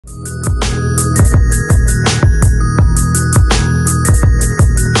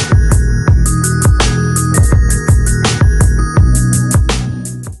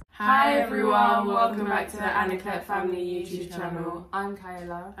Anaclet Family YouTube channel. I'm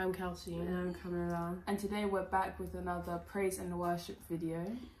Kayla. I'm Kelsey. And I'm Camilla. And today we're back with another praise and worship video.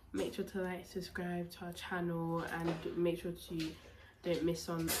 Make sure to like, subscribe to our channel, and make sure to don't miss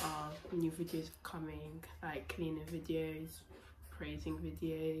on our new videos coming, like cleaning videos, praising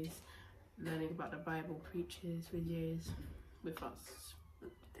videos, learning about the Bible, preachers videos with us.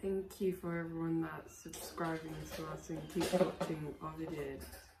 Thank you for everyone that's subscribing to us and keep watching our videos.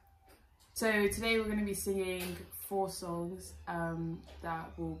 So today we're going to be singing 4 songs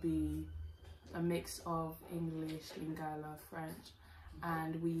that will be a mix of English, Lingala, French,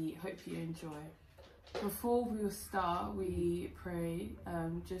 and we hope you enjoy. Before we will start, we pray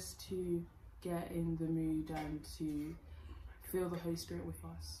just to get in the mood and to feel the Holy Spirit with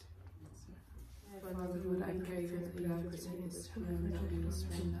us. Father, Lord, I pray that you have protected this time, that we will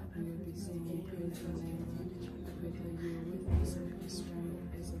spend, that we will be singing praise your name. I pray that you are with us and your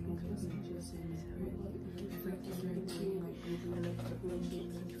strength is among us in Jesus' name. Thank you for everything, like we do, lift up your name,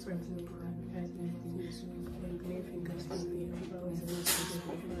 thank you for everything, everything is everything goes to be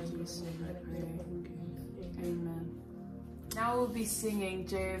Amen. Now we'll be singing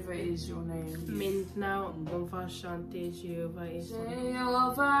Jehovah is your name. Maintenant, on va chanter Jéhovah est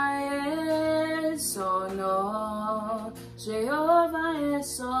son nom. Jehovah is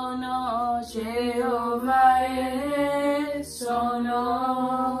son nom. Jehovah is son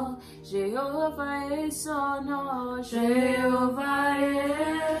nom. Jehovah is son nom. Jehovah is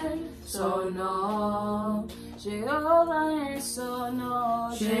son nom. Jehovah is son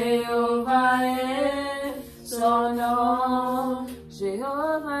nom. Jehovah is son nom.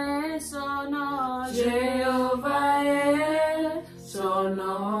 Jehovah is son nom. Jehovah is son nom. Jehovah is son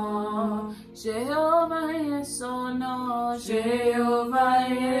nom. Jehovah is son nom. Jehovah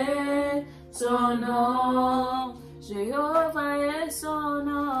is son nom. Jehovah is son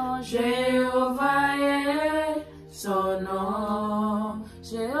nom. Jehovah is son nom.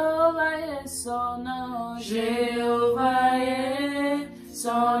 Jehovah is son nom. Jehovah is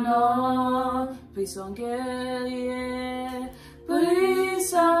son nom. Puissant guerrier,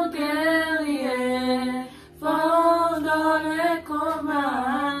 puissant guerrier, fort dans le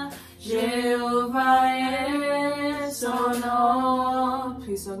combat. Jéhovah est son nom.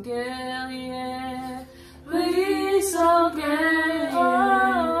 Puissant guerrier, puissant guerrier,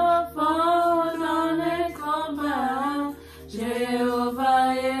 fort dans le combat.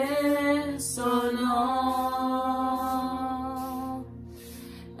 Jéhovah est son nom.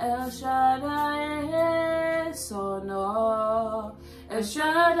 El Shaddai est son nom. El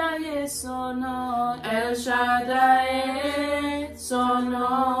Shaddai est son nom. El Shaddai est son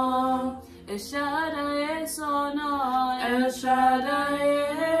nom. El Shaddai est son nom. El Shaddai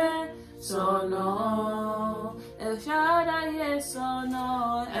est son nom. El Shaddai est son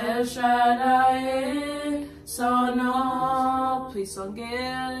nom. El Shaddai est son nom. Puissant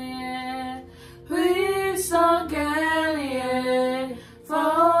guerrier, puissant guerrier,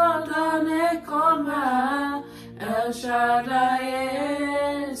 fort dans les combats. El Shaddai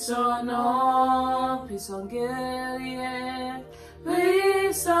est son nom. Puissant guerrier,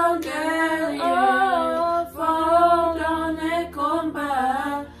 puissant guerrier, fort dans les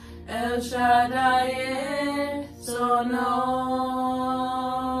combats. El Shaddai est son nom.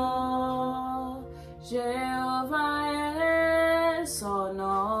 Jéhovah est son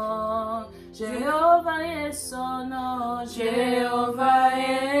nom. Jéhovah est son nom. Jéhovah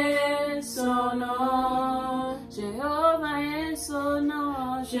est son nom. Jéhovah est son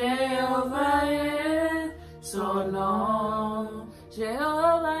nom. Jéhovah est son nom.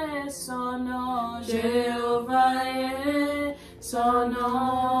 Jéhovah est son nom. Jéhovah est son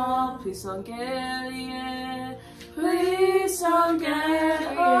nom. Puissant guerrier, puissant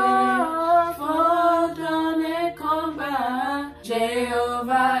guerrier, fort dans les combats.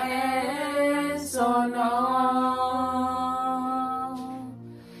 Jéhovah est son nom.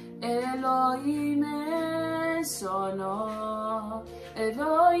 Elohim est son nom.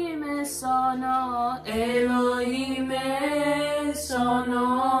 Elohim est son nom. Elohim est son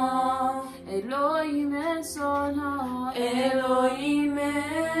nom. Elohim est son nom. Elohim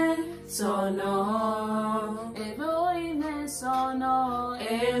est son nom. Elohim est son nom.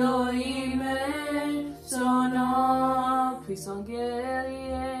 Elohim est son nom. Puissant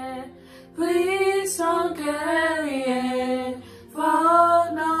guerrier, puissant guerrier, fort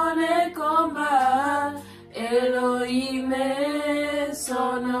dans les combats. Elohim est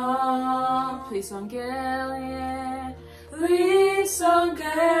son nom. Puissant guerrier, puissant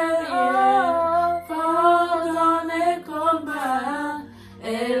guerrier, fort dans les combats.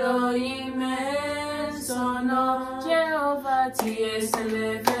 Elohim est son nom. Jéhovah, tu es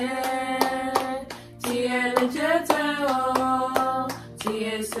élevé, tu es tu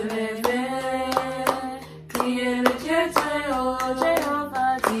es soulevé. Criez le Dieu très haut,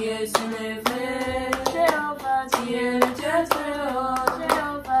 Jéhovah, tu es soulevé. Jéhovah, tu es le Dieu très haut,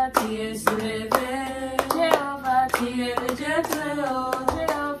 Jéhovah, tu es soulevé. Jéhovah, tu es le Dieu très haut,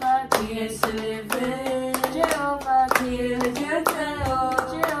 Jéhovah, tu es soulevé. Jéhovah, tu es le Dieu très haut,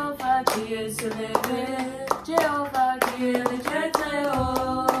 Jéhovah, tu es soulevé. Jéhovah, tu es le Dieu très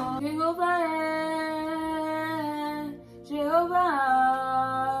haut. Jéhovah est, Jéhovah,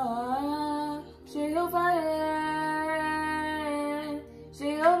 Jéhovah est,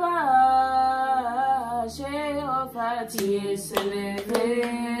 Jéhovah, Jéhovah, tu es soulevé.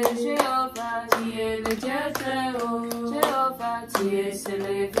 Jéhovah, tu es le Dieu très haut. Jéhovah, tu es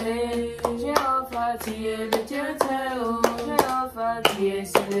soulevé. Jéhovah, tu es le Dieu très haut. Jéhovah, tu es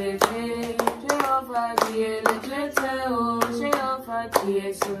soulevé. Jéhovah, tu es le Dieu très haut. Jéhovah, tu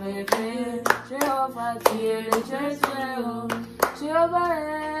es soulevé. Jéhovah, tu es le Dieu très haut. Jéhovah est,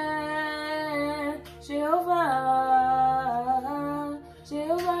 Jéhovah,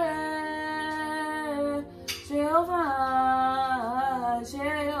 Jéhovah est, Jéhovah,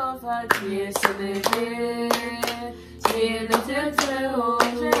 Jéhovah, tu es soulevé. Tu es le Dieu très haut.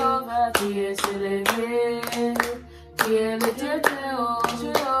 Jéhovah, tu es soulevé. Tu es le Dieu très haut.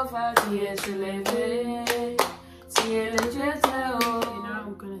 Jéhovah, tu es soulevé. Tu es le Dieu très haut. And now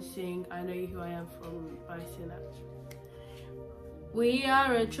I'm gonna sing I Know You Who I Am from Christ Anaclet. We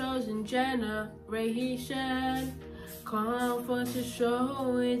are a chosen generation, come forth to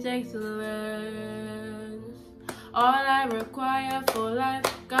show His excellence. All I require for life,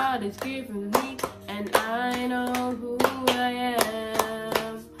 God has given me, and I know who I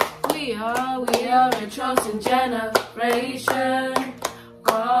am. We are a chosen generation,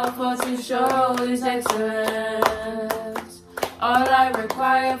 come forth to show His excellence. All I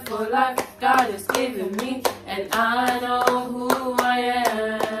require for life, God has given me, and I know who I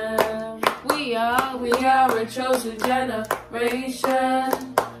am. We are a chosen generation,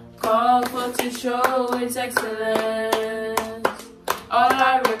 called for to show His excellence. All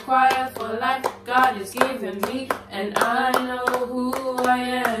I require for life, God has given me, and I know who I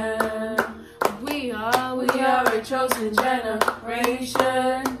am. We are a chosen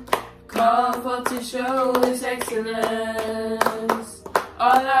generation, called for to show His excellence.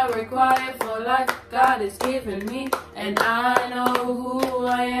 All I require for life, God has given me, and I know who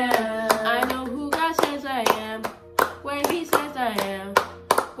I am. I know who God says I am, where He says I am,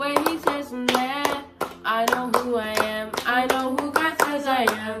 where He says I'm there. I know who I am. I know who God says I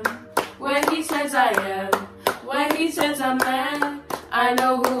am, where He says I am, where He says I'm there. I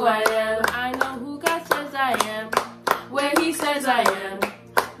know who I am. I know who God says I am, where He says I am,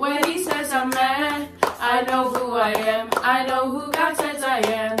 where He says I'm there. I know who I am. I know who God says I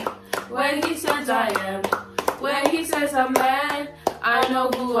am, where He says I am, where He says I'm there. I know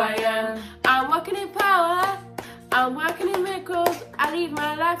who I am. I'm walking in power, I'm walking in miracles. I live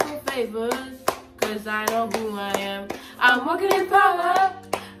my life for favors, cause I know who I am. I'm walking in power,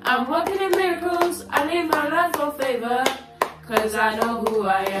 I'm walking in miracles. I live my life for favor, cause I know who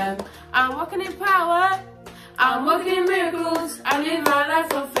I am. I'm walking in power, I'm walking in miracles. I live my life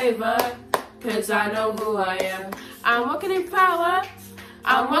for favor, cause I know who I am. I'm walking in power,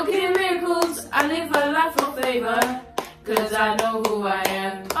 I'm walking in miracles. I live my life for favor, cause I know who I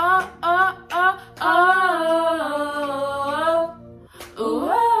am. Oh, oh, oh, oh, oh,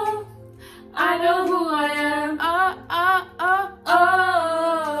 oh, I know who I am. Oh, oh, oh, oh,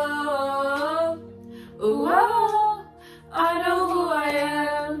 oh, I know who I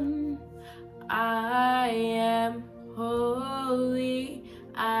am. I am holy,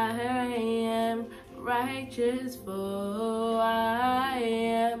 I am righteous, for I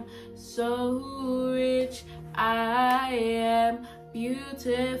am so rich, I am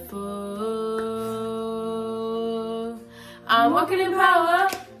beautiful. I'm walking in power,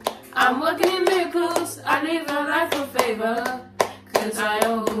 I'm walking in miracles. I live a life of favor, cause I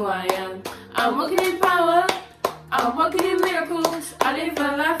know who I am. I'm walking in power, I'm walking in miracles. I live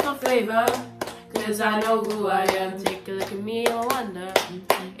a life of favor, cause I know who I am. Take a look at me and wonder,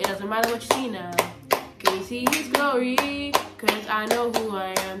 it doesn't matter what you see now. Can you see His glory? Cause I know who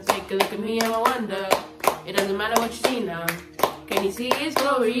I am. Take a look at me and wonder, it doesn't matter what you see now. Can you see His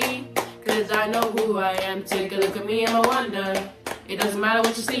glory? Cause I know who I am. Take a look at me and wonder, it doesn't matter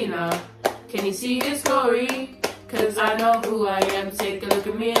what you see now. Can you see His glory? Cause I know who I am. Take a look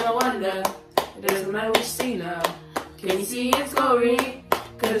at me and wonder, it doesn't matter what you see now. Can you see His glory?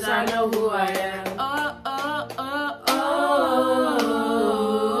 Cause I know who I am. Oh, oh, oh, oh,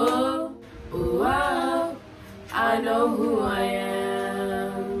 oh, oh, I know who I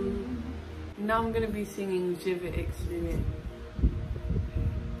am. Now I'm going to be singing Je vais exprimer.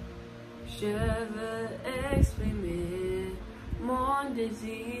 Je veux exprimer mon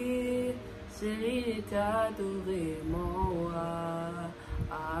désir, celui de t'adorer, mon roi.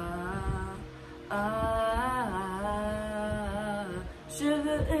 Je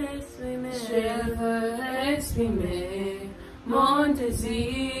veux exprimer mon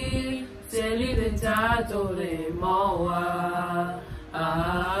désir, celui de t'adorer, mon roi.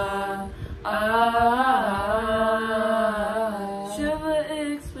 Je veux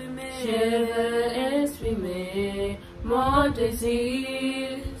exprimer mon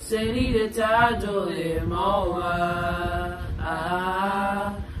désir, celui de t'adorer, mon roi.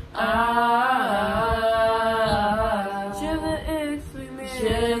 Je veux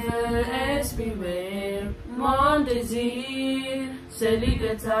exprimer mon désir, celui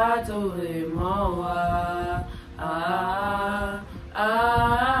de t'adorer, mon roi.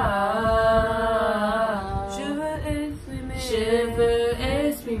 Je veux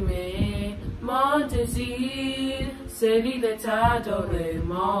exprimer mon désir, celui de t'adorer,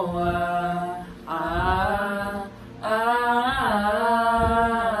 mon roi.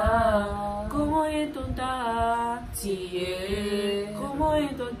 Comment est ton tas? Comment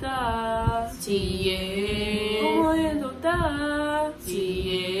est ton tas? Comment est ton tas?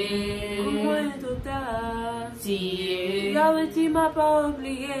 Comment est ton tas? Yahweh, tu m'as pas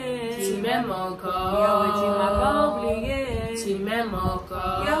oublié. Tu m'aimes encore. Yahweh, tu m'as pas oublié. Tu m'aimes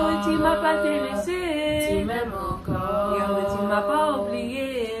encore. Yahweh, tu m'as pas délaissé. Tu m'aimes encore. Yahweh, tu m'as pas oublié.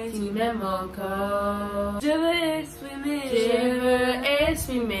 Tu m'aimes encore. Je veux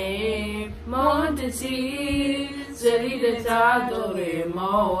exprimer mon désir, celui de t'adorer,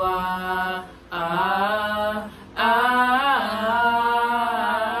 mon roi.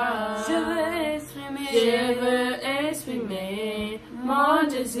 Je veux exprimer mon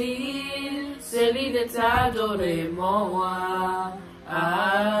désir, celui de t'adorer, mon roi.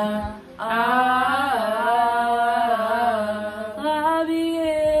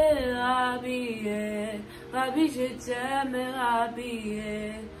 Rabbi, je t'aime, Rabbi,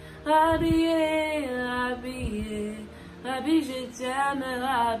 je t'aime,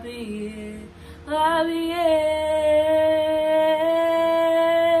 Rabbi,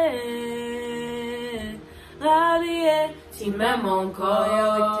 tu m'aimes encore,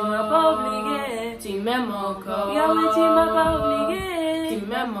 Yahweh, tu m'as pas oublié. Tu m'aimes encore, Yahweh, tu m'as pas oublié. Tu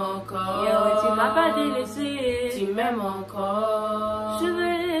m'aimes encore, Yahweh, tu m'as pas délaissé. Tu m'aimes encore. Je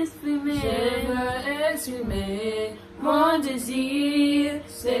veux exprimer mon désir,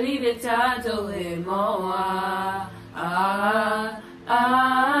 celui de t'adorer, mon roi.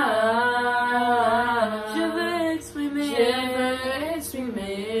 Je veux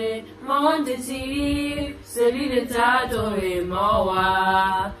exprimer mon désir, celui de t'adorer, mon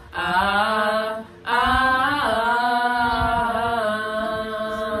roi.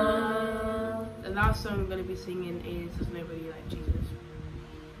 The last song I'm going to be singing is There's Nobody Like Jesus.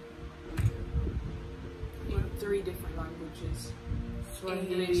 In 3 different languages.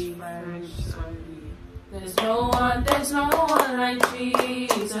 English, French, Swahili. There's no one like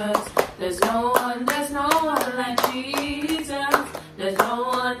Jesus. There's no one like Jesus. There's no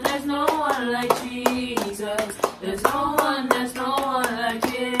one like Jesus. There's no one like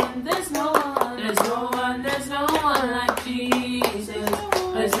him. There's no one like Jesus. There's no one like Jesus.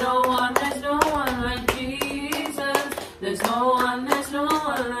 There's no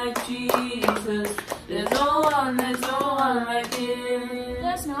one like Jesus. There's no one like him.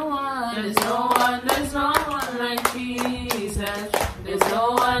 There's no one like Jesus. There's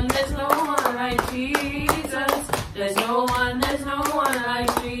no one like Jesus. There's no one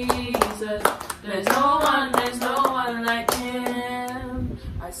like Jesus. There's no one like him.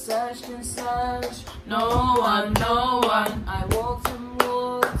 I searched and searched, no one. I walked and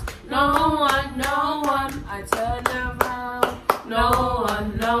walked, no one. I turned around, no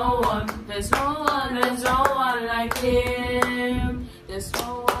one. There's no one like him. There's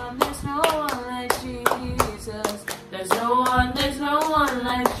no one like Jesus. There's no one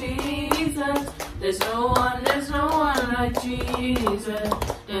like Jesus. There's no one like Jesus.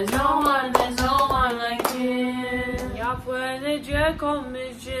 There's no one like him. Il n'y a point de Dieu comme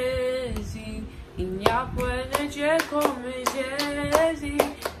Jésus. Il n'y a point de Dieu comme Jésus.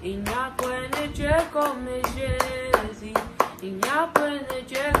 Il n'y a point de Dieu comme Jésus. Il n'y a point de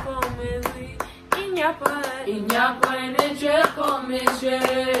Dieu comme lui. Il n'y a point de Dieu comme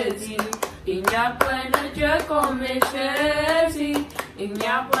Jésus. Il n'y a point de Dieu comme Jésus. Il n'y a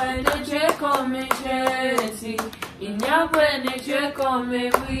point de Dieu comme Jésus. Il n'y a point de Dieu comme lui.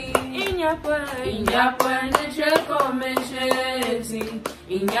 Il n'y a point de Dieu comme Jésus.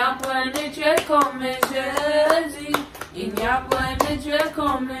 Il n'y a point de Dieu comme Jésus. Il n'y a point de de Dieu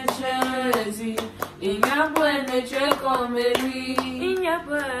comme Jésus. Il n'y a point de Dieu comme lui. Il n'y a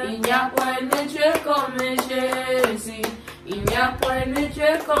point de Dieu comme Jésus. Il n'y a point de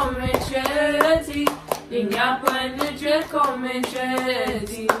Dieu comme Jésus. Il n'y a point de Dieu comme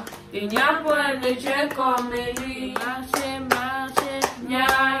Jésus. Il n'y a point de Dieu comme lui. Marchez, marchez,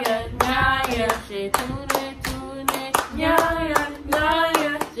 nya-ya, nya-ya. J'ai tourné, tourné, nya-ya,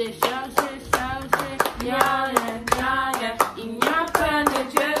 nya-ya. J'ai cherché, cherché, nya-ya, nya-ya. Il n'y a pas de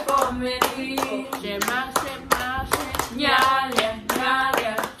Dieu comme lui. J'ai marché, marché, nya-ya,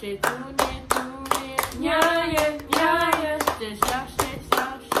 nya-ya. J'ai tourné, tourné, nya-ya, nya-ya. J'ai cherché,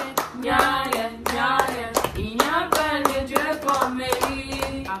 cherché, nya-ya, nya-ya. Il n'y a pas de Dieu comme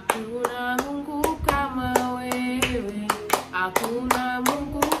lui. Hakuna Mungu kama wewe. Hakuna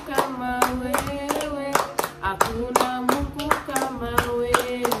Mungu kama wewe. Hakuna Mungu kama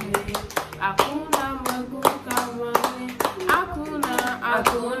wewe. Hakuna Mungu kama wewe.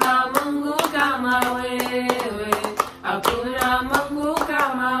 Hakuna Mungu kama wewe. Hakuna Mungu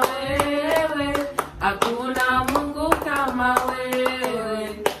kama wewe. Hakuna Mungu kama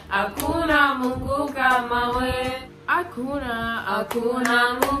wewe. Hakuna Mungu kama wewe.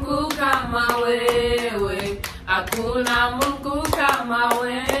 Hakuna Mungu kama wewe. Hakuna Mungu kama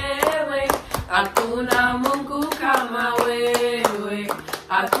wewe. Hakuna Mungu kama wewe.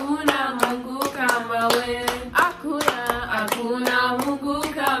 Hakuna Mungu kama wewe. Hakuna Mungu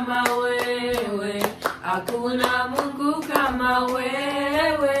kama wewe. Hakuna Mungu kama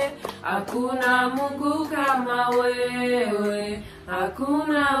wewe. Hakuna Mungu kama wewe.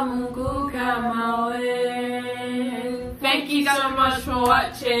 Hakuna Mungu kama wewe. Thank you so much for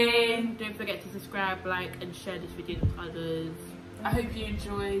watching. Don't forget to subscribe, like, and share this video with others. I hope you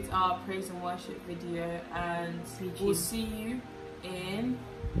enjoyed our praise and worship video, and we'll see you in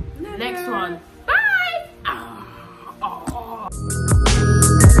Next one. Bye.